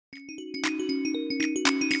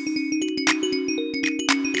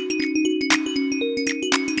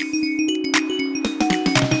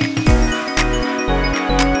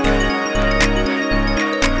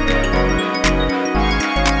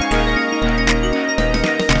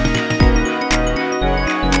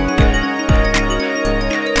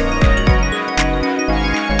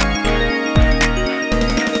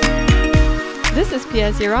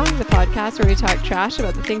P.S. You're Wrong, the podcast where we talk trash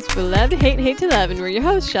about the things we love, hate, and hate to love. And we're your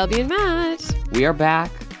hosts, Shelby and Matt. We are back.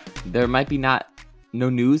 There might be no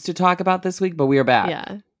news to talk about this week, but we are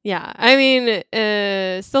back. Yeah. I mean,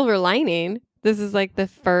 silver lining. This is like the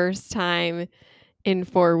first time in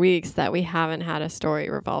 4 weeks that we haven't had a story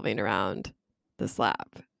revolving around the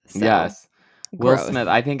slap. So, yes. Will growth. Smith,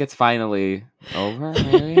 I think it's finally over,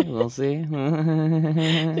 maybe. We'll see.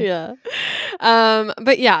 Yeah.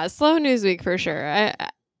 But yeah, slow news week for sure.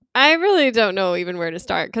 I really don't know even where to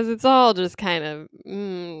start because it's all just kind of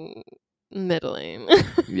middling.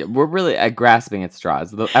 Yeah, we're really grasping at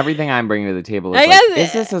straws. Everything I'm bringing to the table is I like, guess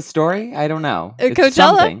is this a story? I don't know. It's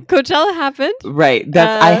Coachella. something. Coachella happened. Right.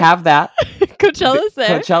 That's I have that. Coachella's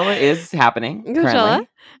there. Coachella is happening. Coachella.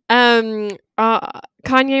 Currently.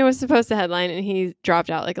 Kanye was supposed to headline and he dropped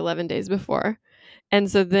out like 11 days before. And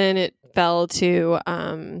so then it fell to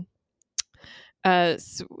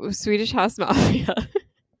Swedish House Mafia.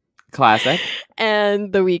 Classic.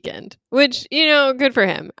 And The Weeknd, which, good for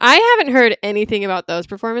him. I haven't heard anything about those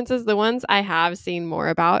performances. The ones I have seen more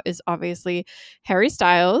about is obviously Harry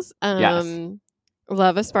Styles. Yes.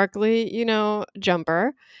 Love a sparkly,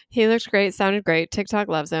 jumper. He looked great, sounded great. TikTok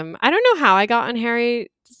loves him. I don't know how I got on Harry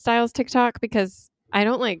Styles TikTok because I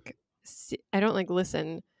don't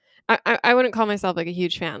listen. I wouldn't call myself like a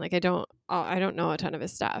huge fan. Like I don't know a ton of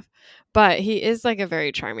his stuff, but he is like a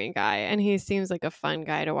very charming guy and he seems like a fun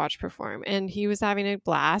guy to watch perform. And he was having a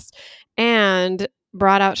blast and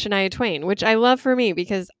brought out Shania Twain, which I love for me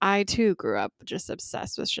because I too grew up just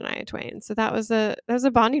obsessed with Shania Twain. So that was a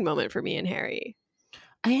bonding moment for me and Harry.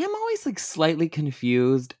 I am always like slightly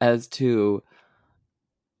confused as to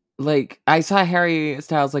like I saw Harry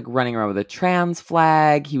Styles like running around with a trans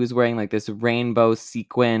flag. He was wearing like this rainbow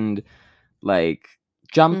sequined like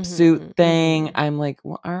jumpsuit thing. Mm-hmm. I'm like,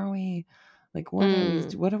 what are we like? What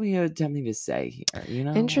are we attempting to say here?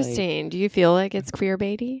 Interesting. Do you feel like it's queer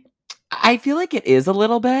baity? I feel like it is a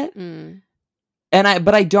little bit.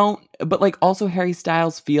 But I don't. But like also Harry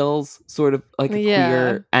Styles feels sort of like a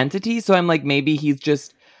queer entity. So I'm like maybe he's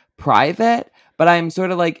just private. But I'm sort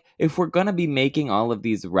of like, if we're going to be making all of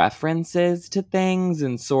these references to things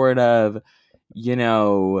and sort of,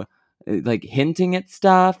 like hinting at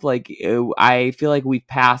stuff, like I feel like we've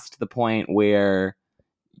passed the point where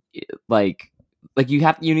like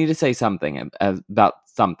you need to say something about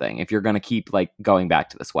something if you're going to keep like going back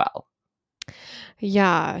to this well.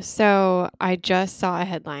 Yeah. So I just saw a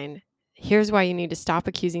headline. Here's why you need to stop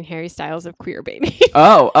accusing Harry Styles of queer baiting.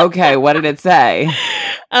 Oh, okay. What did it say?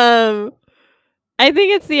 I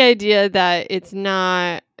think it's the idea that it's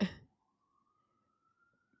not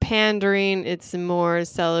pandering, it's more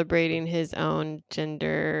celebrating his own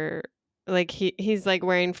gender. Like he's like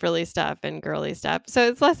wearing frilly stuff and girly stuff. So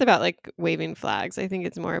it's less about like waving flags. I think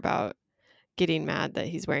it's more about getting mad that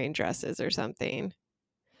he's wearing dresses or something.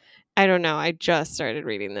 I don't know. I just started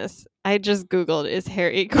reading this. I just Googled, is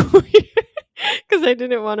Harry queer? Because I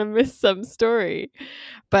didn't want to miss some story.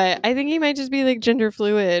 But I think he might just be like gender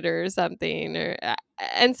fluid or something.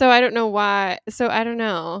 And so I don't know why. So I don't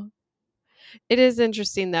know. It is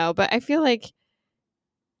interesting though. But I feel like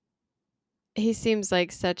he seems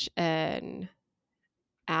like such an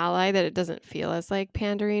ally that it doesn't feel as like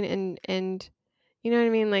pandering. And you know what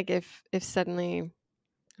I mean? Like if suddenly,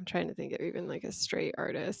 I'm trying to think of even like a straight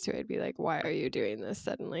artist who I'd be like, why are you doing this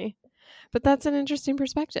suddenly? But that's an interesting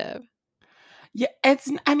perspective. Yeah, it's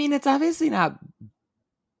obviously not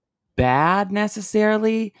bad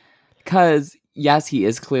necessarily because yes, he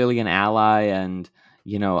is clearly an ally and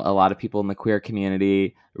a lot of people in the queer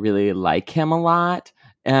community really like him a lot.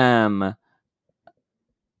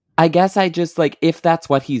 I guess I just like, if that's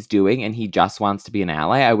what he's doing and he just wants to be an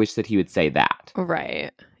ally, I wish that he would say that.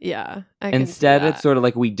 Right. Yeah. Instead, it's sort of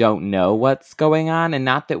like we don't know what's going on, and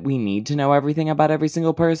not that we need to know everything about every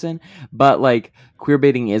single person, but like queer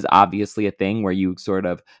baiting is obviously a thing where you sort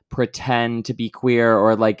of pretend to be queer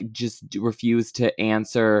or like just refuse to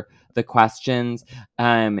answer the questions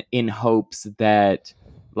in hopes that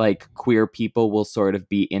like queer people will sort of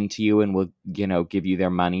be into you and will, give you their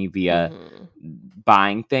money via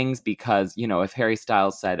buying things. Because, if Harry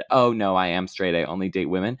Styles said, oh no, I am straight, I only date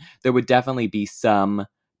women, there would definitely be some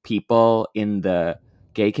people in the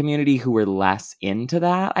gay community who were less into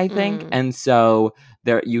that, I think. Mm. And so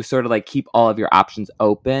there you sort of like keep all of your options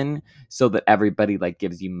open so that everybody like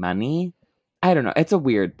gives you money. I don't know. It's a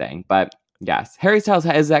weird thing, but yes, Harry Styles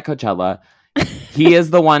is at Coachella. He is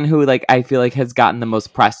the one who like I feel like has gotten the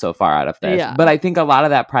most press so far out of this. Yeah. But I think a lot of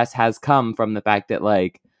that press has come from the fact that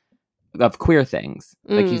like of queer things.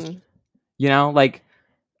 Like he's, you know, like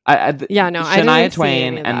yeah, no, I Shania didn't see any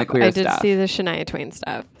Twain of and that, the but queer I did stuff. see the Shania Twain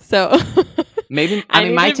stuff. So maybe I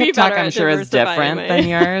mean my need to be TikTok better I'm at sure is diversifying different than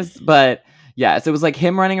yours, but yes, it was like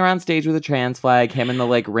him running around stage with a trans flag, him in the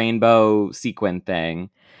like rainbow sequin thing,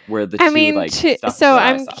 were the I two mean, like stuff so that I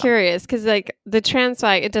I'm saw. curious because like the trans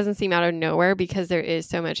flag, it doesn't seem out of nowhere because there is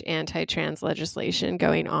so much anti-trans legislation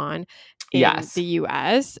going on in Yes. the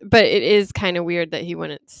US, but it is kind of weird that he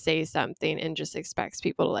wouldn't say something and just expects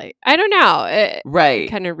people to like, I don't know, Right.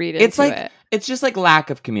 kind of read It's into like it. it's just like lack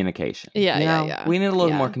of communication. Yeah, you know? yeah. We need a little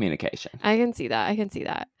Yeah. more communication. I can see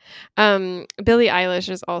that. Billie Eilish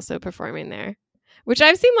is also performing there, which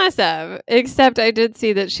I've seen less of, except I did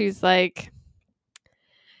see that she's like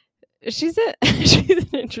she's an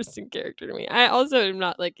interesting character to me. I also am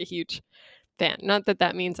not like a huge fan. Not that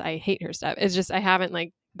that means I hate her stuff. It's just I haven't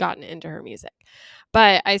like gotten into her music.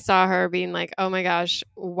 But I saw her being like, "Oh my gosh,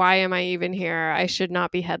 why am I even here? I should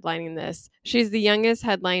not be headlining this." She's the youngest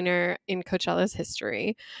headliner in Coachella's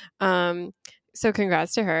history. So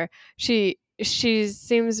congrats to her. She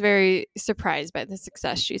seems very surprised by the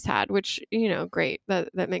success she's had, which, you know, great.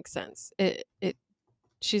 That makes sense.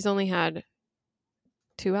 She's only had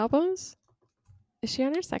 2 albums? Is she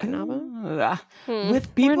on her second album?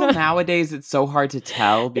 With people nowadays, it's so hard to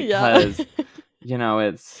tell because, you know,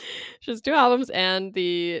 it's... She has 2 albums and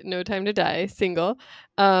the No Time to Die single.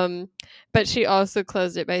 But she also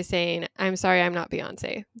closed it by saying, "I'm sorry, I'm not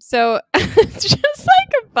Beyonce." So it's just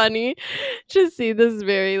like funny to see this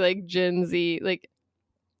very like Gen Z, like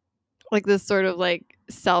this sort of like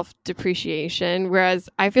self-depreciation. Whereas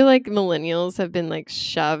I feel like millennials have been like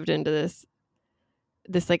shoved into this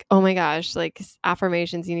like, oh my gosh, like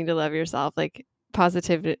affirmations, you need to love yourself, like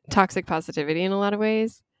toxic positivity in a lot of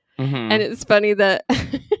ways. Mhm. And it's funny that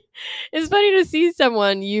it's funny to see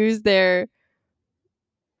someone use their,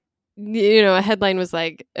 you know, a headline was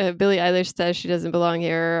like, Billie Eilish says she doesn't belong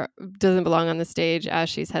here, doesn't belong on the stage as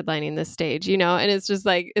she's headlining this stage, you know? And it's just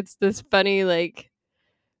like, it's this funny, like,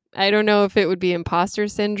 I don't know if it would be imposter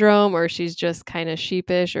syndrome or she's just kind of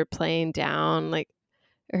sheepish or playing down, like,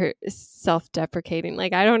 her self-deprecating,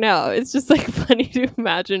 like, I don't know. It's just like funny to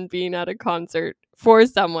imagine being at a concert for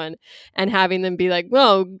someone and having them be like,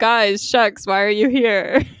 "Whoa, guys, shucks, why are you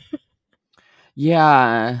here?"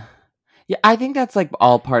 Yeah, I think that's like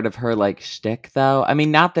all part of her like shtick, though. I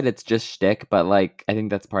mean, not that it's just shtick, but like I think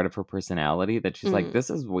that's part of her personality that she's like, this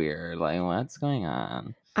is weird. Like, what's going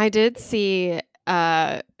on? I did see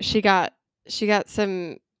she got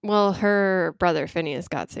some, well, her brother Phineas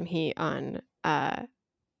got some heat on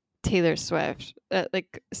Taylor Swift,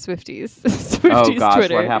 like Swifties. Oh gosh,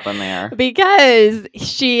 Twitter, what happened there? Because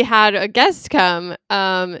she had a guest come,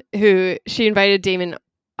 who she invited Damon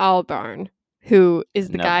Albarn, who is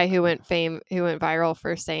the guy who went viral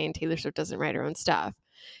for saying Taylor Swift doesn't write her own stuff,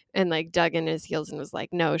 and like dug in his heels and was like,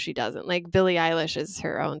 no, she doesn't. Like Billie Eilish is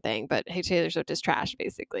her own thing, but hey, Taylor Swift is trash,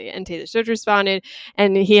 basically. And Taylor Swift responded,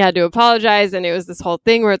 and he had to apologize, and it was this whole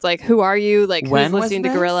thing where it's like, who are you? Like, who's listening to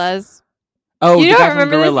Gorillaz? Oh, you the don't guy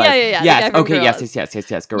remember from Gorillaz. this? Yeah. Yes. Okay. Gorillaz.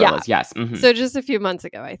 Yes. Gorillaz. Yeah. Yes. Mm-hmm. So just a few months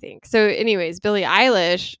ago, I think. So, anyways, Billie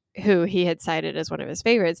Eilish, who he had cited as one of his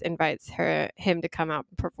favorites, invites him to come out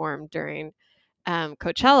and perform during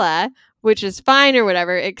Coachella, which is fine or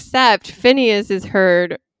whatever. Except Phineas is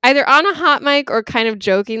heard either on a hot mic or kind of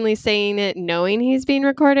jokingly saying it, knowing he's being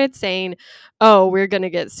recorded, saying, "Oh, we're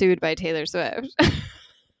gonna get sued by Taylor Swift."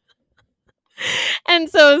 And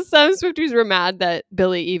so some Swifties were mad that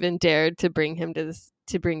Billie even dared to bring him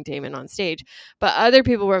to bring Damon on stage. But other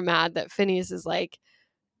people were mad that Phineas is like,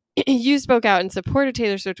 you spoke out and supported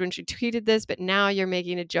Taylor Swift when she tweeted this, but now you're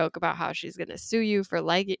making a joke about how she's going to sue you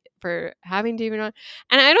for having Damon on.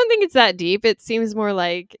 And I don't think it's that deep. It seems more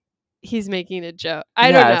like he's making a joke.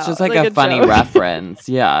 I don't know. It's just like a funny reference.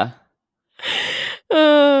 Yeah.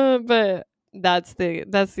 But that's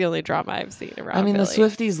the only drama I've seen around. I mean, Billie. the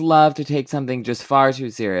Swifties love to take something just far too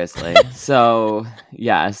seriously. So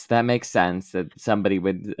yes, that makes sense that somebody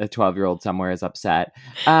with a 12-year-old somewhere is upset.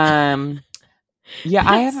 Yeah,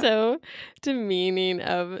 That's so demeaning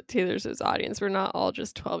of Taylor Swift's audience. We're not all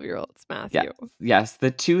just 12-year-olds, Matthew. Yeah. Yes,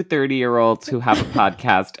 the 2 30-year-olds who have a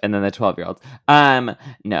podcast and then the 12-year-olds.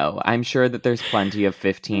 No, I'm sure that there's plenty of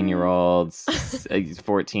 15-year-olds,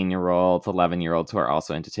 14-year-olds, 11-year-olds who are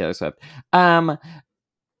also into Taylor Swift.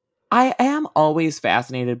 I am always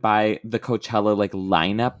fascinated by the Coachella like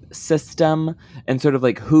lineup system and sort of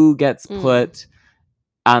like who gets put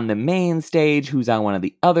on the main stage, who's on one of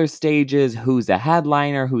the other stages, who's a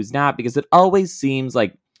headliner, who's not, because it always seems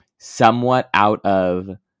like somewhat out of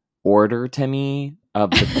order to me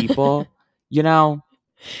of the people, you know?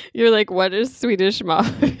 You're like, what is Swedish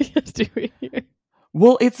Mafia doing here?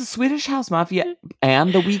 Well, it's the Swedish House Mafia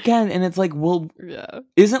and The Weeknd, and it's like, well, Yeah.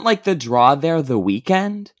 isn't like the draw there The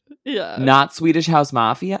Weeknd? Yeah. Not Swedish House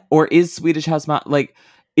Mafia? Or is Swedish House Mafia, like,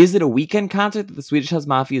 is it a Weeknd concert that the Swedish House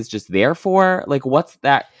Mafia is just there for? Like, what's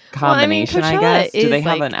that combination, I Coachella guess? Do they is,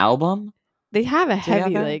 have like- an album? They have a heavy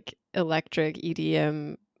Together? like electric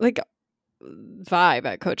EDM like vibe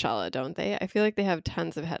at Coachella, don't they? I feel like they have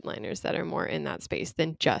tons of headliners that are more in that space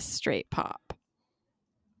than just straight pop.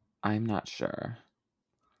 I'm not sure.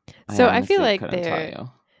 So I feel honestly like couldn't tell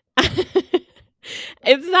they're you.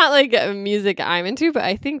 it's not like a music I'm into, but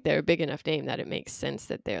I think they're a big enough name that it makes sense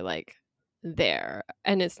that they're like there,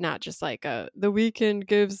 and it's not just like The Weeknd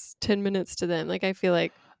gives 10 minutes to them. Like I feel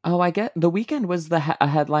like Oh, I get The Weeknd was a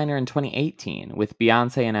headliner in 2018 with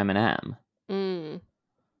Beyonce and Eminem.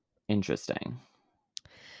 Interesting.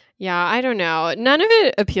 Yeah, I don't know. None of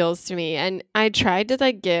it appeals to me. And I tried to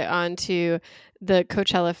like get onto the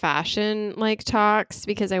Coachella fashion like talks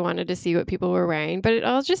because I wanted to see what people were wearing, but it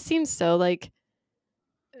all just seems so like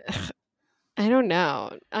I don't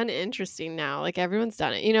know, uninteresting now. Like everyone's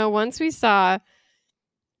done it. You know, once we saw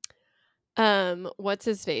what's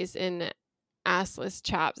his face in Assless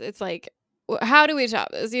Chaps, it's like how do we chop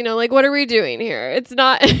this? You know, like what are we doing here? It's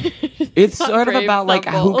not It's not sort of brave about like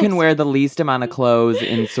who stumbles. can wear the least amount of clothes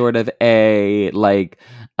in sort of a like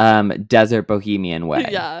desert bohemian way.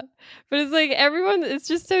 Yeah. But it's like everyone, it's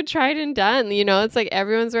just so tried and done. You know, it's like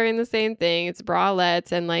everyone's wearing the same thing. It's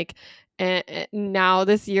bralettes and like now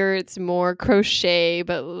this year it's more crochet,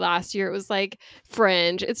 but last year it was like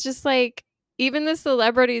fringe. It's just like even the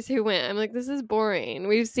celebrities who went, I'm like, this is boring.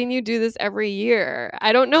 We've seen you do this every year.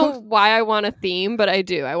 I don't know why I want a theme, but I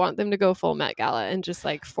do. I want them to go full Met Gala and just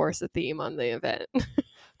like force a theme on the event.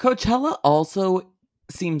 Coachella also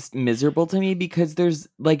seems miserable to me because there's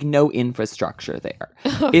like no infrastructure there.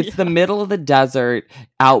 It's the middle of the desert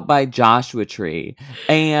out by Joshua Tree,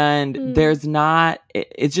 and there's not,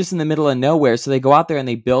 it's just in the middle of nowhere. So they go out there and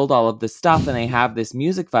they build all of this stuff and they have this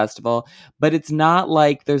music festival, but it's not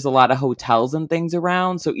like there's a lot of hotels and things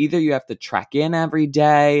around. So either you have to trek in every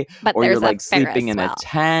day or you're like sleeping in a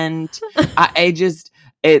tent.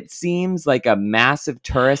 It seems like a massive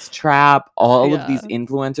tourist trap. All of these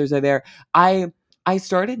influencers are there. I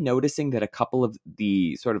started noticing that a couple of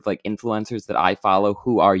the sort of like influencers that I follow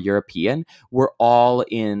who are European were all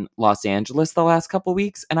in Los Angeles the last couple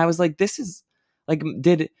weeks. And I was like, this is like,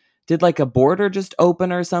 did like a border just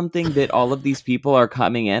open or something that all of these people are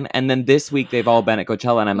coming in? And then this week they've all been at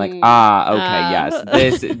Coachella and I'm like,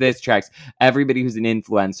 yes, this tracks. Everybody who's an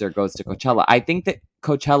influencer goes to Coachella. I think that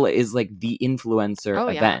Coachella is like the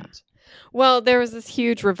influencer event. Well, there was this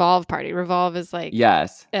huge Revolve party. Revolve is like,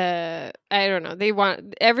 yes, I don't know. They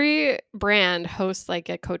want every brand hosts like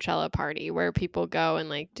a Coachella party where people go and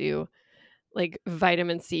like do like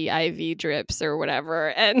vitamin C IV drips or whatever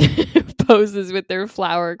and poses with their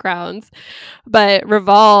flower crowns. But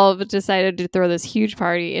Revolve decided to throw this huge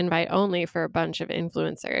party, invite only, for a bunch of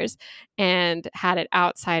influencers, and had it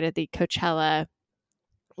outside of the Coachella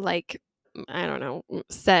like I don't know,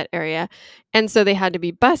 set area. And so they had to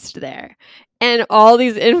be bussed there. And all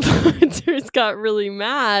these influencers got really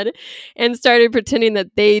mad and started pretending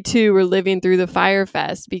that they too were living through the Fyre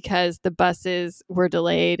Fest because the buses were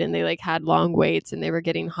delayed and they like had long waits and they were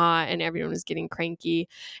getting hot and everyone was getting cranky.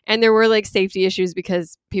 And there were like safety issues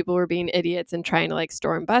because people were being idiots and trying to like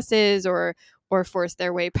storm buses or force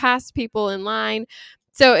their way past people in line.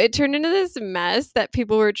 So it turned into this mess that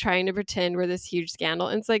people were trying to pretend were this huge scandal.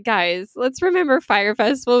 And it's like, guys, let's remember Fyre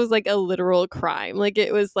Festival was like a literal crime. Like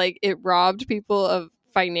it was like it robbed people of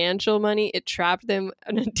financial money. It trapped them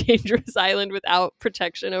on a dangerous island without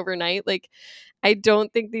protection overnight. Like I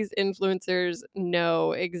don't think these influencers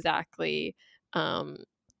know exactly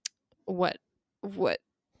what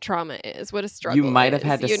trauma is, what a struggle you might have is,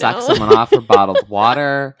 had to you suck know? someone off for bottled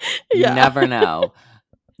water. You Yeah. never know.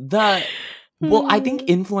 Well, I think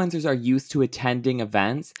influencers are used to attending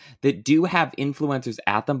events that do have influencers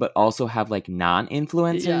at them, but also have like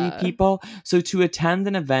non-influencer people. So to attend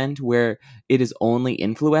an event where it is only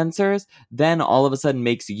influencers, then all of a sudden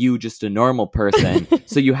makes you just a normal person.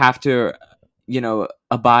 So you have to,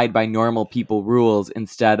 abide by normal people rules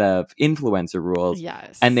instead of influencer rules.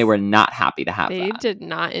 Yes. And they were not happy to have They that. did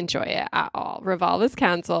not enjoy it at all. Revolve is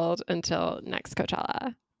canceled until next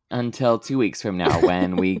Coachella. until 2 weeks from now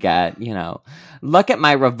when we get, look at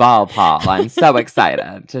my Revolve haul. I'm so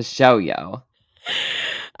excited to show you. This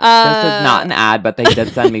is not an ad, but they did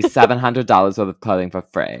send me $700 worth of clothing for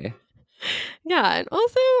free. Yeah, and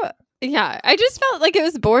also, yeah, I just felt like it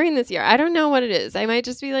was boring this year. I don't know what it is. I might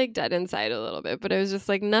just be like dead inside a little bit, but it was just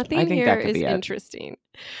like nothing here is interesting.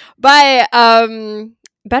 But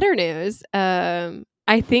better news.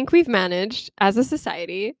 I think we've managed as a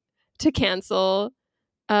society to cancel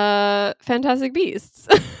Fantastic Beasts.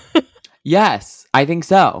 Yes, I think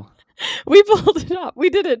so. We pulled it off. We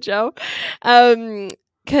did it, Joe.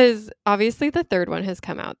 Because obviously the third one has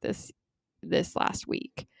come out this last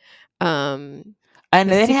week. And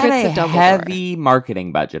it had a heavy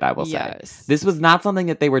marketing budget, I will say. Yes. This was not something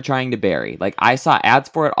that they were trying to bury. Like, I saw ads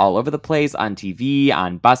for it all over the place, on TV,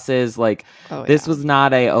 on buses. Like, this was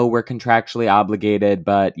not we're contractually obligated,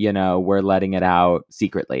 but, we're letting it out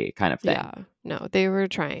secretly kind of thing. Yeah. No, they were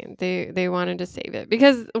trying. They wanted to save it.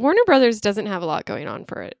 Because Warner Brothers doesn't have a lot going on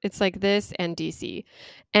for it. It's like this and DC.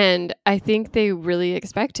 And I think they really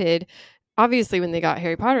expected, obviously, when they got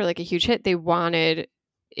Harry Potter, like a huge hit, they wanted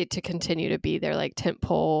it to continue to be their like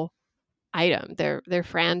tentpole item, their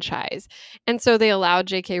franchise. And so they allowed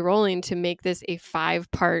J.K. Rowling to make this a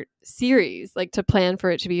 5-part series, like to plan for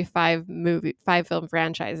it to be a 5-film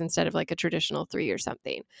franchise instead of like a traditional 3 or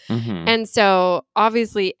something. Mm-hmm. And so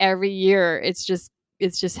obviously every year it's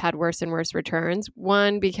just had worse and worse returns.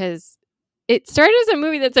 One, because it started as a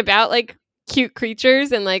movie that's about like cute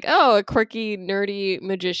creatures and like, a quirky, nerdy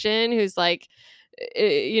magician who's like,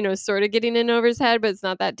 sort of getting in over his head, but it's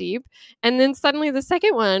not that deep. And then suddenly the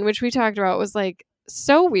second one, which we talked about, was like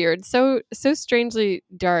so weird, so strangely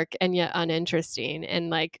dark and yet uninteresting.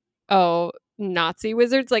 And like, Nazi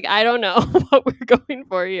wizards, like, I don't know what we're going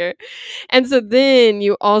for here. And so then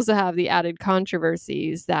you also have the added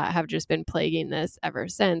controversies that have just been plaguing this ever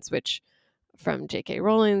since, which from J.K.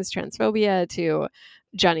 Rowling's transphobia to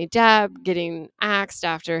Johnny Depp getting axed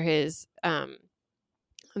after his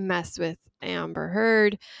mess with Amber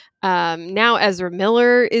Heard. Now Ezra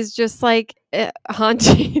Miller is just like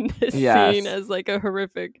haunting this scene as like a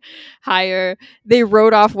horrific hire. They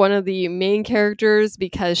wrote off one of the main characters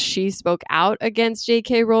because she spoke out against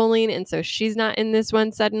J.K. Rowling, and so she's not in this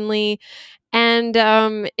one suddenly. And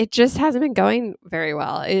it just hasn't been going very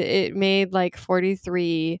well. It made like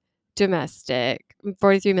 43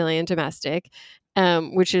 million domestic,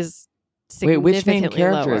 which is significantly Wait, which main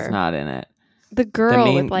character lower. is not in it? The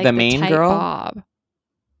girl with like the main tight girl? Bob.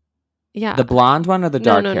 Yeah. The blonde one or the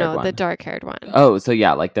dark-haired one? No, the dark-haired one. Oh, so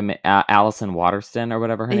yeah, like the Allison Waterston or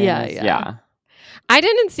whatever her name is. Yeah. I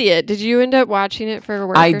didn't see it. Did you end up watching it for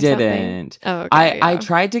work? I didn't. Oh, okay, I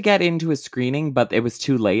tried to get into a screening, but it was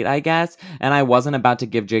too late, I guess. And I wasn't about to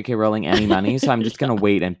give J.K. Rowling any money, so I'm just going to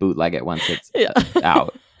wait and bootleg it once it's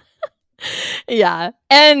out. Yeah.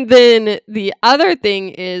 And then the other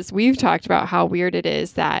thing is, we've talked about how weird it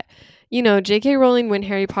is that, J.K. Rowling, when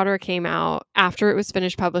Harry Potter came out, after it was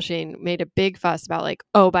finished publishing, made a big fuss about like,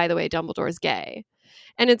 oh, by the way, Dumbledore's gay.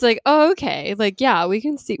 And it's like, oh, okay. Like, yeah,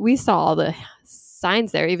 we saw all the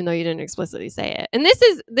signs there, even though you didn't explicitly say it. And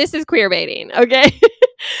this is queer baiting, okay?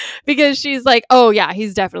 Because she's like, oh yeah,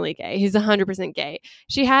 he's definitely gay. He's 100% gay.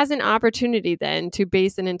 She has an opportunity then to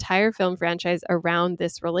base an entire film franchise around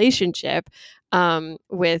this relationship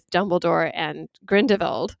with Dumbledore and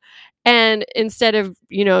Grindelwald. And instead of,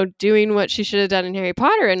 doing what she should have done in Harry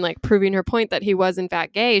Potter and like proving her point that he was in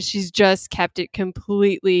fact gay, she's just kept it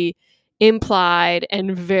completely implied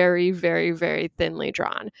and very, very, very thinly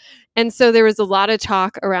drawn. And so there was a lot of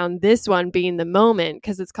talk around this one being the moment,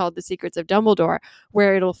 because it's called The Secrets of Dumbledore,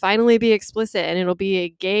 where it'll finally be explicit and it'll be a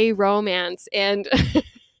gay romance. And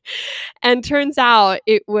and turns out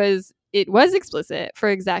it was explicit for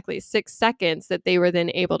exactly 6 seconds that they were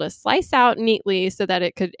then able to slice out neatly so that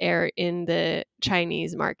it could air in the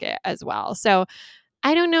Chinese market as well. So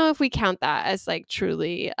I don't know if we count that as like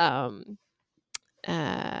truly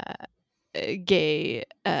gay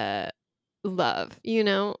love,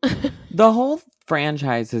 The whole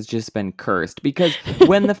franchise has just been cursed because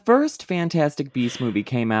when the first Fantastic Beasts movie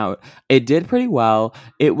came out, it did pretty well.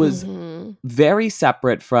 It was very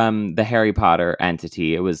separate from the Harry Potter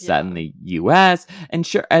entity. It was set in the US. And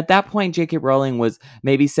sure, at that point, J.K. Rowling was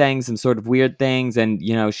maybe saying some sort of weird things. And,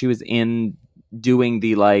 she was in doing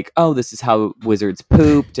the like, oh, this is how wizards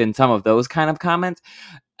pooped and some of those kind of comments.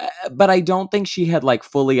 But I don't think she had like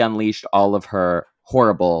fully unleashed all of her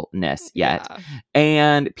horribleness yet.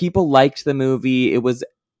 And people liked the movie. It was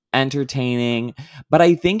entertaining. But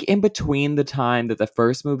I think in between the time that the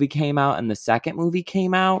first movie came out and the second movie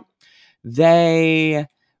came out, they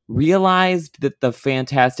realized that the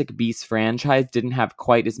Fantastic Beasts franchise didn't have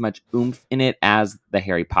quite as much oomph in it as the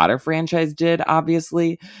Harry Potter franchise did,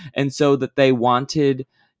 obviously. And so that they wanted,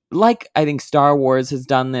 like I think Star Wars has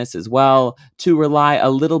done this as well, to rely a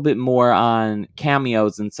little bit more on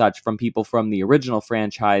cameos and such from people from the original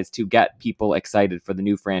franchise to get people excited for the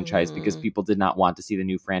new franchise, because people did not want to see the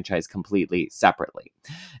new franchise completely separately.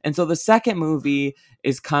 And so the second movie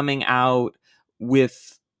is coming out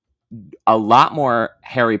with a lot more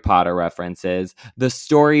Harry Potter references. The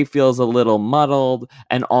story feels a little muddled,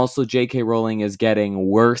 and also J.K. Rowling is getting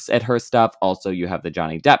worse at her stuff. Also, you have the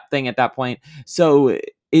Johnny Depp thing at that point. So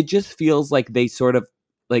it just feels like they sort of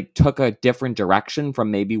like took a different direction from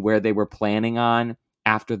maybe where they were planning on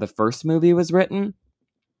after the first movie was written.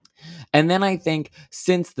 And then I think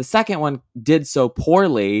since the second one did so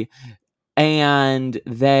poorly, and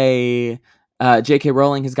J.K.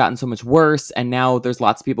 Rowling has gotten so much worse, and now there's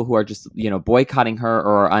lots of people who are just, boycotting her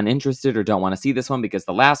or are uninterested or don't want to see this one because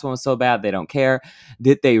the last one was so bad, they don't care,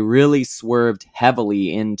 that they really swerved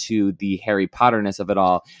heavily into the Harry Potterness of it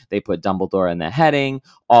all. They put Dumbledore in the heading.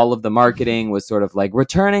 All of the marketing was sort of like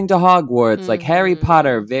returning to Hogwarts, like Harry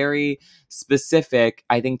Potter, very specific,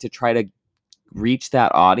 I think, to try to reach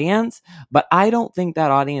that audience. But I don't think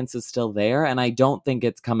that audience is still there, and I don't think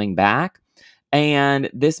it's coming back. And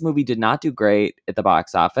this movie did not do great at the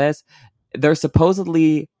box office. There's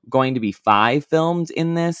supposedly going to be 5 films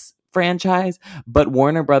in this franchise, but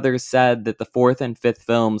Warner Brothers said that the 4th and 5th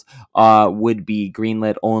films would be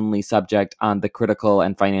greenlit only subject on the critical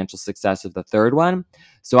and financial success of the 3rd one.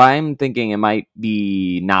 So I'm thinking it might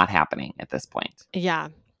be not happening at this point. Yeah,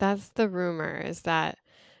 that's the rumor, is that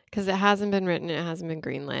because it hasn't been written, it hasn't been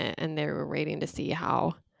greenlit, and they were waiting to see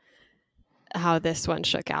how this one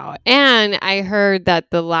shook out. And I heard that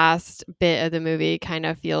the last bit of the movie kind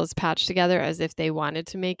of feels patched together as if they wanted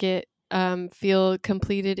to make it feel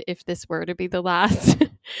completed if this were to be the last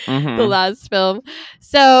the last film.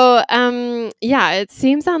 So yeah, it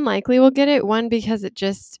seems unlikely we'll get it. One, because it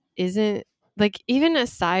just isn't, like, even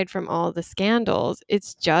aside from all the scandals,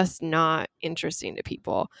 it's just not interesting to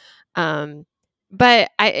people.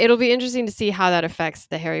 But it'll be interesting to see how that affects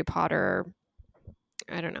the Harry Potter,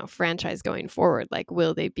 I don't know, franchise going forward. Like,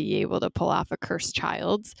 will they be able to pull off a Cursed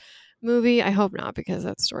Child's movie? I hope not, because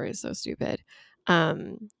that story is so stupid.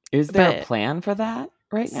 Is there a plan for that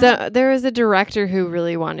right now? So there was a director who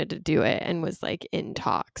really wanted to do it and was like in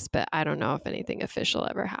talks, but I don't know if anything official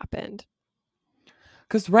ever happened.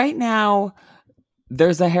 Because right now,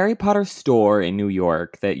 there's a Harry Potter store in New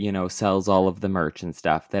York that, sells all of the merch and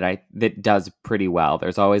stuff that does pretty well.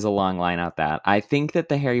 There's always a long line out that. I think that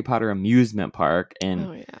the Harry Potter amusement park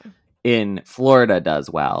in Florida does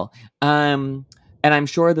well. And I'm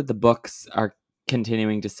sure that the books are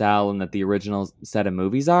continuing to sell and that the original set of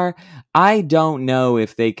movies are. I don't know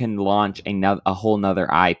if they can launch a whole nother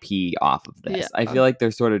IP off of this. Yeah. I feel like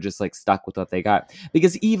they're sort of just like stuck with what they got,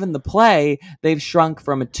 because even the play, they've shrunk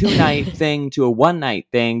from a 2-night thing to a 1-night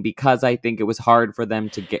thing, because I think it was hard for them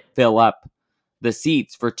to fill up the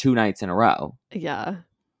seats for 2 nights in a row. Yeah.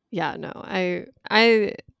 No, I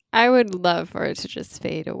would love for it to just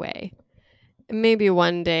fade away. Maybe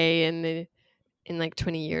one day in like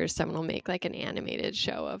 20 years, someone will make like an animated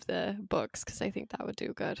show of the books, because I think that would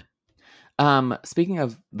do good. Speaking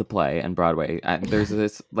of the play and Broadway, there's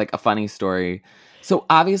this like a funny story. So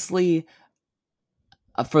obviously,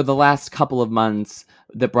 for the last couple of months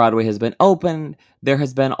that Broadway has been open, there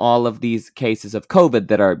has been all of these cases of COVID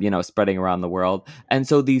that are, spreading around the world. And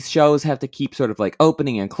so these shows have to keep sort of like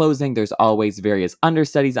opening and closing. There's always various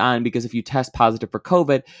understudies on, because if you test positive for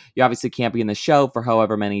COVID, you obviously can't be in the show for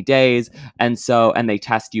however many days. And they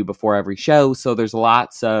test you before every show. So there's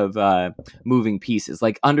lots of moving pieces.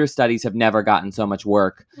 Like, understudies have never gotten so much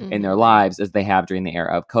work in their lives as they have during the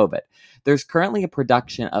era of COVID. There's currently a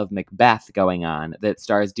production of Macbeth going on that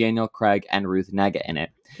stars Daniel Craig and Ruth Negga in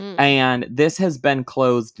it. And this has been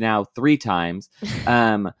closed now 3 times.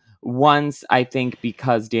 Once, I think,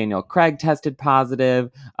 because Daniel Craig tested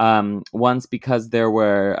positive. Once because there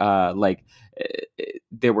were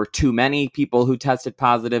too many people who tested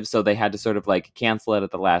positive, so they had to sort of like cancel it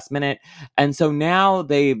at the last minute. And so now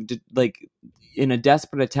they've in a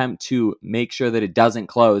desperate attempt to make sure that it doesn't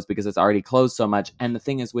close, because it's already closed so much. And the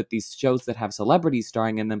thing is, with these shows that have celebrities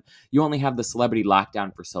starring in them, you only have the celebrity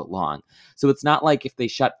lockdown for so long. So it's not like if they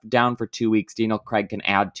shut down for 2 weeks, Daniel Craig can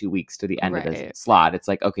add 2 weeks to the end of his slot. It's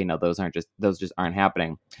like, okay, no, those just aren't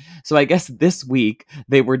happening. So I guess this week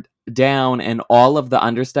they were down and all of the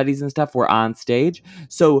understudies and stuff were on stage.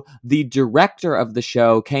 So the director of the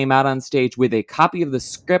show came out on stage with a copy of the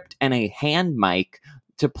script and a hand mic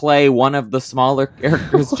to play one of the smaller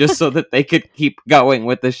characters just so that they could keep going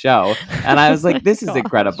with the show. And I was like, this is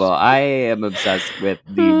incredible. I am obsessed with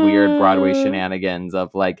the weird Broadway shenanigans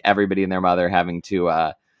of like everybody and their mother having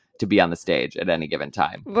to be on the stage at any given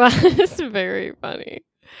time. That is very funny.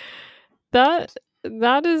 That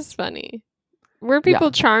is funny. Were people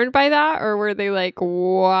charmed by that, or were they like,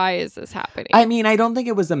 why is this happening? I mean, I don't think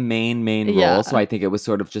it was a main role, so I think it was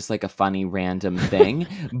sort of just like a funny random thing.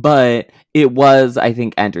 But it was, I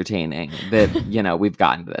think, entertaining that, we've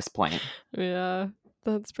gotten to this point. Yeah,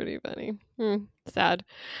 that's pretty funny. Sad.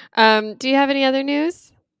 Do you have any other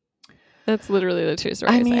news? That's literally the two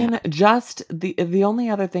stories. I mean, just the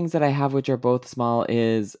only other things that I have, which are both small,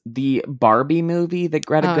 is the Barbie movie that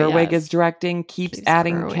Greta Gerwig is directing keeps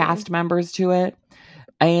adding growing cast members to it.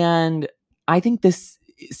 And I think this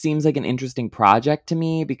seems like an interesting project to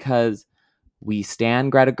me because we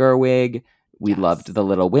stan Greta Gerwig. We loved the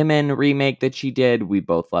Little Women remake that she did. We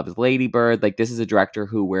both loved Lady Bird. Like, this is a director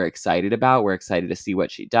who we're excited about. We're excited to see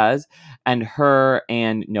what she does. And her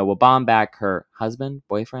and Noah Baumbach, her husband,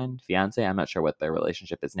 boyfriend, fiance, I'm not sure what their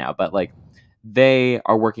relationship is now, but like they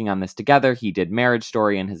are working on this together. He did Marriage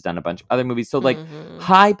Story and has done a bunch of other movies. So like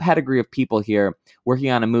high pedigree of people here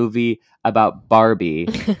working on a movie about Barbie.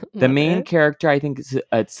 The main character, I think,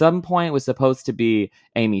 at some point was supposed to be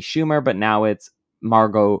Amy Schumer, but now it's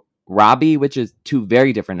Margot Robbie, which is two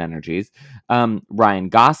very different energies. Ryan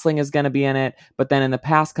Gosling is going to be in it. But then in the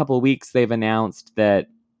past couple of weeks, they've announced that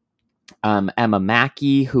Emma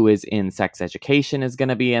Mackey, who is in Sex Education, is going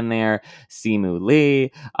to be in there. Simu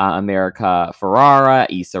Lee, America Ferrara,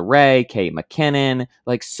 Issa Rae, Kate McKinnon,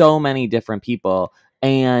 like so many different people.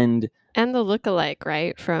 And the lookalike,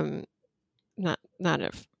 right? From not an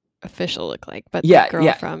official lookalike, but the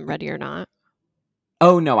girl from Ready or Not.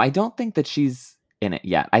 Oh, no, I don't think that she's in it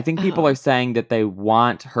yet. I think people are saying that they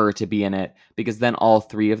want her to be in it because then all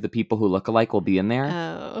three of the people who look alike will be in there.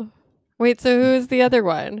 Oh. Wait, so who is the other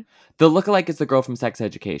one? The lookalike is the girl from Sex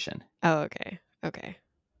Education. Oh, okay.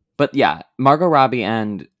 But yeah, Margot Robbie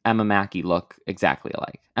and Emma Mackey look exactly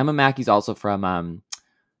alike. Emma Mackey's also from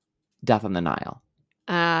Death on the Nile.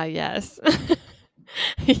 Yes.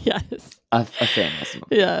 Yes. A famous movie.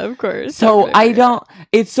 Yeah, of course. So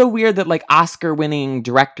it's so weird that like Oscar-winning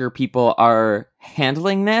director people are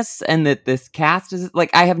handling this and that this cast is like,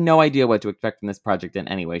 I have no idea what to expect from this project in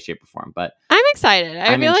any way, shape, or form, but I'm excited.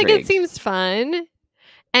 I feel intrigued. Like it seems fun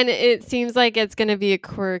and it seems like it's going to be a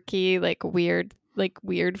quirky,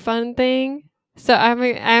 weird fun thing. So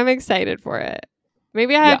I'm excited for it.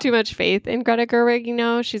 Maybe I have too much faith in Greta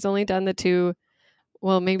Gerwig, she's only done the two.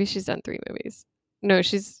 Well, maybe she's done 3 movies. No,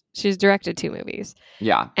 she's directed 2 movies.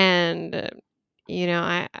 Yeah. And,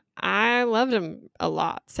 I loved him a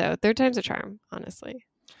lot. So 3rd time's a charm, honestly.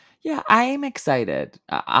 Yeah, I'm excited.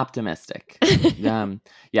 Optimistic. And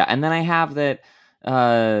then I have that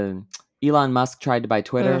Elon Musk tried to buy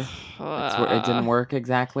Twitter. It didn't work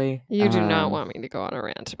exactly. You do not want me to go on a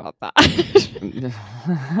rant about that.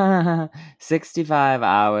 65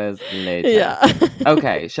 hours later. Yeah.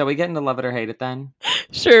 Okay, shall we get into Love It or Hate It then?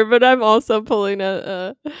 Sure, but I'm also pulling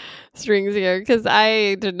strings here because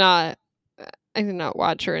I did not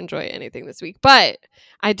watch or enjoy anything this week. But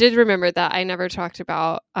I did remember that I never talked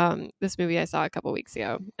about this movie I saw a couple weeks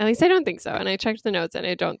ago. At least I don't think so. And I checked the notes and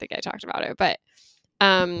I don't think I talked about it. But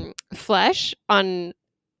Flesh on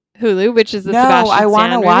Hulu, which is the Sebastian Stan I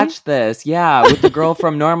want to movie. watch this. Yeah, with the girl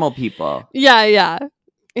from Normal People. Yeah.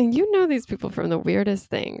 And you know these people from the weirdest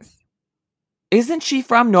things. Isn't she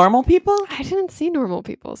from Normal People? I didn't see Normal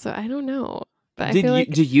People, so I don't know. But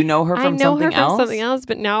do you know her from something else? I know her from something else,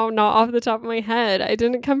 but now not off the top of my head. I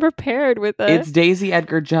didn't come prepared with it. It's Daisy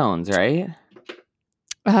Edgar Jones, right?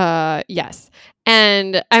 Yes.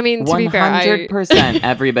 And I mean, to be fair, 100%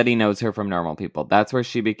 everybody knows her from Normal People. That's where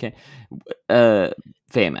she became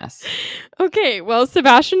famous. Okay, well,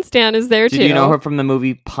 Sebastian Stan is there too. Did you know her from the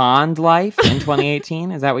movie Pond Life in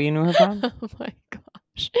 2018? Is that what you knew her from? Oh my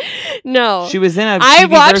gosh. No. She was in a TV I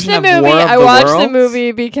watched version the of movie. War of I the watched Worlds. the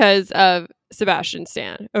movie because of Sebastian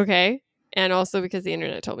Stan, okay? And also because the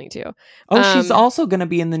internet told me to. Oh, she's also going to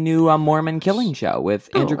be in the new Mormon Killing Show with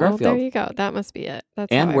Andrew Garfield. Well, there you go. That must be it.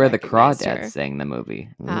 That's and how Where I the recognized Crawdads her. sang the movie.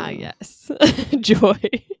 Yes. Joy.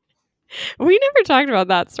 We never talked about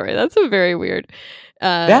that story. That's a very weird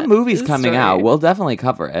that movie's coming story. out. We'll definitely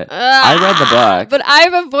cover it. I read the book. But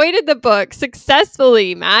I've avoided the book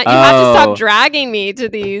successfully, Matt. You have to stop dragging me to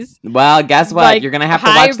these. Well, guess what? You're going to have to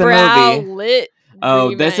watch the movie. Lit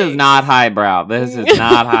This is not highbrow. This is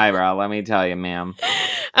not highbrow. Let me tell you, ma'am.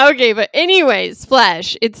 Okay, but anyways,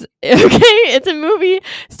 Flesh. It's It's a movie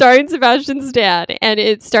starring Sebastian Stan, and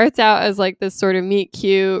it starts out as like this sort of meet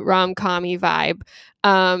cute rom-com-y vibe.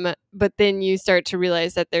 But then you start to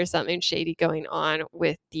realize that there's something shady going on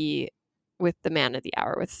with the man of the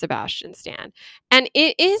hour, with Sebastian Stan. And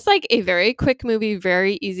it is like a very quick movie,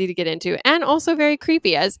 very easy to get into, and also very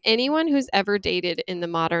creepy. As anyone who's ever dated in the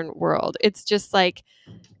modern world, it's just like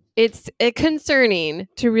it's concerning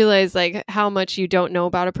to realize like how much you don't know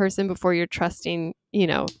about a person before you're trusting,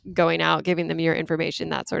 going out, giving them your information,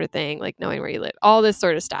 that sort of thing, like knowing where you live, all this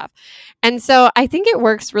sort of stuff. And so I think it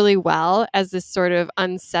works really well as this sort of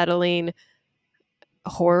unsettling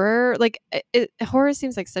horror. Like horror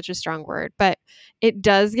seems like such a strong word, but it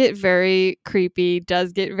does get very creepy,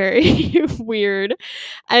 does get very weird,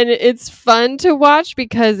 and it's fun to watch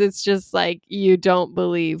because it's just like you don't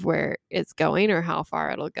believe where it's going or how far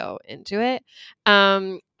it'll go into it.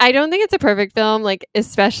 I don't think it's a perfect film, like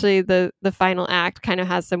especially the final act kind of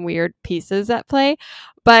has some weird pieces at play,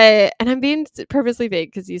 and I'm being purposely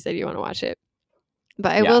vague because you said you want to watch it.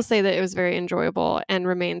 But I will Yes. say that it was very enjoyable and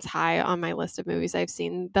remains high on my list of movies I've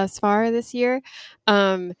seen thus far this year,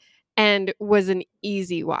 and was an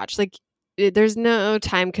easy watch. Like, there's no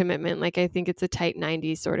time commitment. Like, I think it's a tight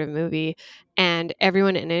 90s sort of movie, and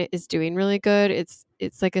everyone in it is doing really good. It's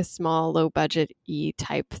like a small, low budget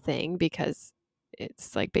type thing because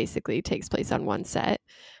it's like basically takes place on one set.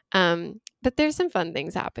 But there's some fun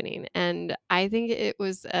things happening, and I think it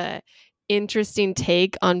was a interesting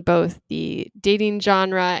take on both the dating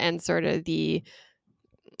genre and sort of the,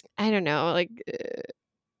 I don't know, like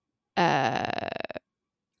uh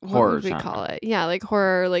what Horror would we call genre. it? Yeah, like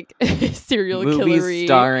horror, like serial Movies killery,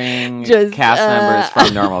 starring just cast members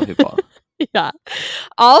from normal people. yeah.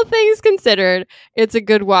 All things considered, it's a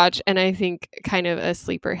good watch, and I think kind of a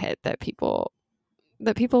sleeper hit that people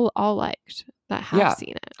all liked that have Yeah,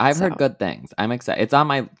 seen it. I've So heard good things. I'm excited. It's on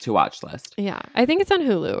my to watch list. yeah, I think it's on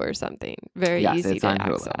Hulu or something. Very Yes, easy it's to on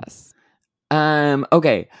Hulu. access.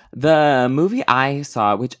 Okay. The movie I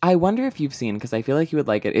saw, which I wonder if you've seen, because I feel like you would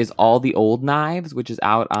like it, is All the Old Knives, which is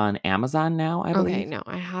out on Amazon now, I believe. Okay, no,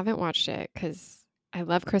 I haven't watched it because I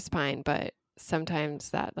love Chris Pine, but sometimes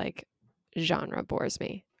that like genre bores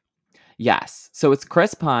me. Yes. So it's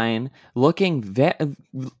Chris Pine looking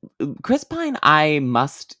Chris Pine, I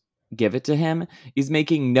must give it to him, is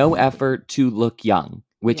making no effort to look young,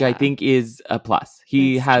 which I Yeah, think is a plus.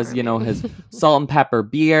 He it's has, his charming. salt and pepper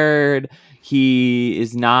beard. He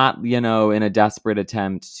is not, in a desperate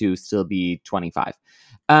attempt to still be 25.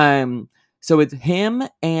 Um so it's him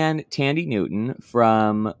and Tandy Newton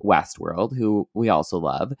from Westworld, who we also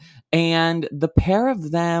love, and the pair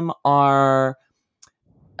of them are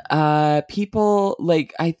people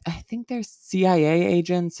like I think they're CIA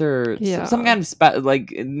agents or some Yeah. kind of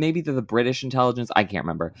like maybe they're the British intelligence, I can't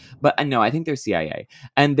remember, but no, I think they're CIA,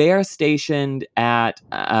 and they are stationed at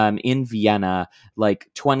in Vienna like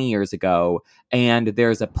 20 years ago, and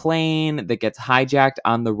there's a plane that gets hijacked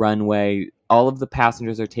on the runway. All of the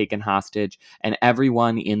passengers are taken hostage, and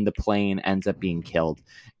everyone in the plane ends up being killed.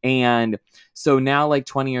 And so now, like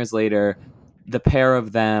 20 years later, the pair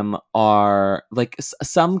of them are like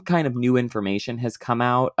some kind of new information has come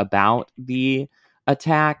out about the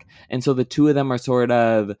attack, and so the two of them are sort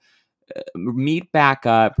of meet back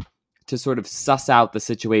up to sort of suss out the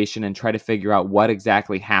situation and try to figure out what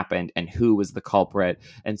exactly happened and who was the culprit.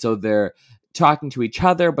 And so they're talking to each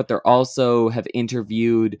other, but they're also have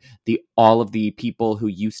interviewed all of the people who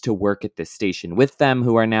used to work at this station with them,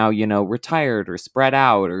 who are now, retired or spread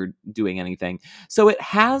out or doing anything. So it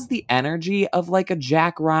has the energy of like a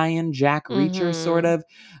Jack Ryan, Jack Reacher sort Mm-hmm.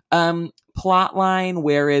 of plot line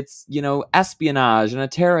where it's, espionage and a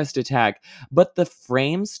terrorist attack. But the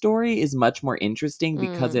frame story is much more interesting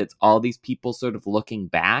because Mm. it's all these people sort of looking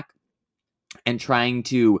back and trying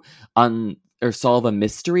to or solve a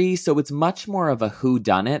mystery. So it's much more of a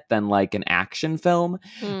whodunit than like an action film.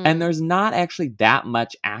 And Mm. there's not actually that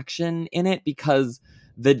much action in it because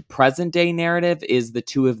the present day narrative is the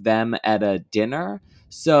two of them at a dinner.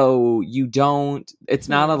 So it's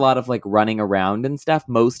not a Hmm. lot of like running around and stuff.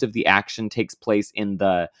 Most of the action takes place in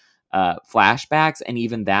the flashbacks, and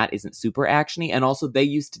even that isn't super actiony. And also, they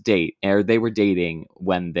used to date, or they were dating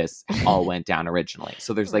when this all went down originally.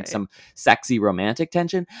 So there's like Right. some sexy romantic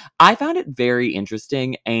tension. I found it very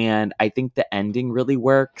interesting, and I think the ending really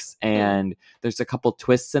works. And there's a couple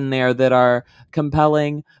twists in there that are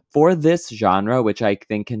compelling for this genre, which I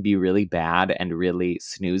think can be really bad and really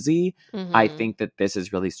snoozy. I Mm-hmm. think that this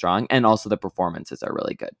is really strong, and also the performances are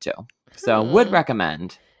really good too. So would Hmm.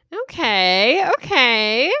 recommend.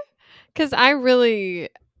 Okay. Because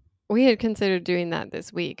we had considered doing that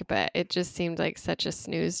this week, but it just seemed like such a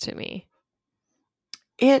snooze to me.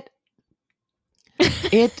 It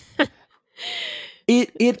it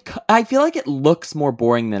I feel like it looks more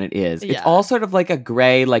boring than it is. It's Yeah. all sort of like a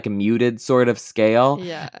gray, like a muted sort of scale.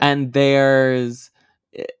 Yeah. And there's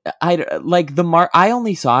I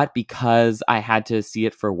only saw it because I had to see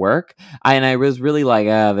it for work. And I was really like,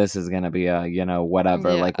 this is going to be a,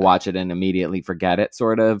 whatever, Yeah. like watch it and immediately forget it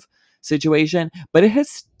sort of situation. But it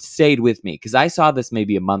has stayed with me because I saw this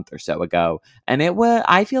maybe a month or so ago, and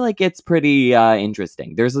I feel like it's pretty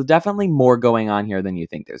interesting. There's definitely more going on here than you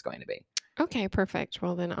think there's going to be. Okay, perfect.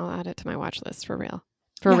 Well, then I'll add it to my watch list for real.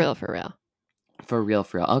 For Yeah. real, for real. For real,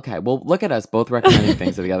 for real. Okay, well, look at us both recommending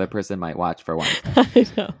things that the other person might watch for once. I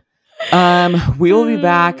know. We will be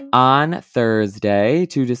back on Thursday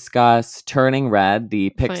to discuss Turning Red, the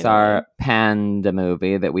Pixar Panda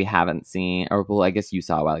movie that we haven't seen. Or, well, I guess you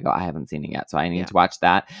saw a while ago. I haven't seen it yet, so I need to watch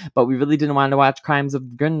that. But we really didn't want to watch Crimes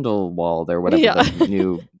of Grindelwald or whatever the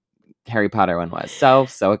new Harry Potter one was. So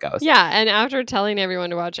it goes. Yeah, and after telling everyone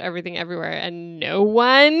to watch Everything Everywhere and no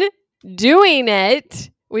one doing it,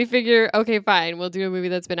 we figure, okay, fine, we'll do a movie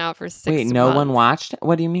that's been out for 6 months. Wait, no one watched it?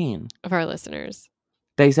 What do you mean? Of our listeners.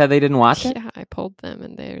 They said they didn't watch it? Yeah, I polled them,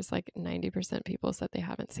 and there's like 90% people said they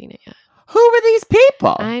haven't seen it yet. Who are these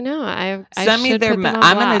people? I know. I Send me their. I'm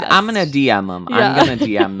gonna DM them. Yeah. I'm gonna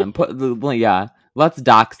DM them. Let's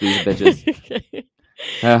dox these bitches.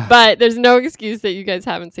 But there's no excuse that you guys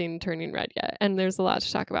haven't seen Turning Red yet, and there's a lot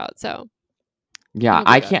to talk about. So yeah,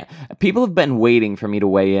 I can't. People have been waiting for me to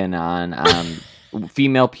weigh in on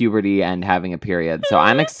female puberty and having a period, so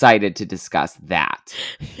I'm excited to discuss that.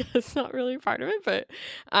 It's not really part of it, but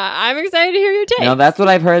I'm excited to hear your take. No, that's what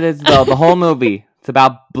I've heard. Is the whole movie. It's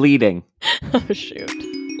about bleeding. Oh shoot.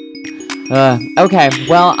 Okay,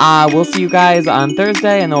 well, we'll see you guys on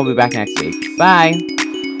Thursday, and then we'll be back next week. Bye.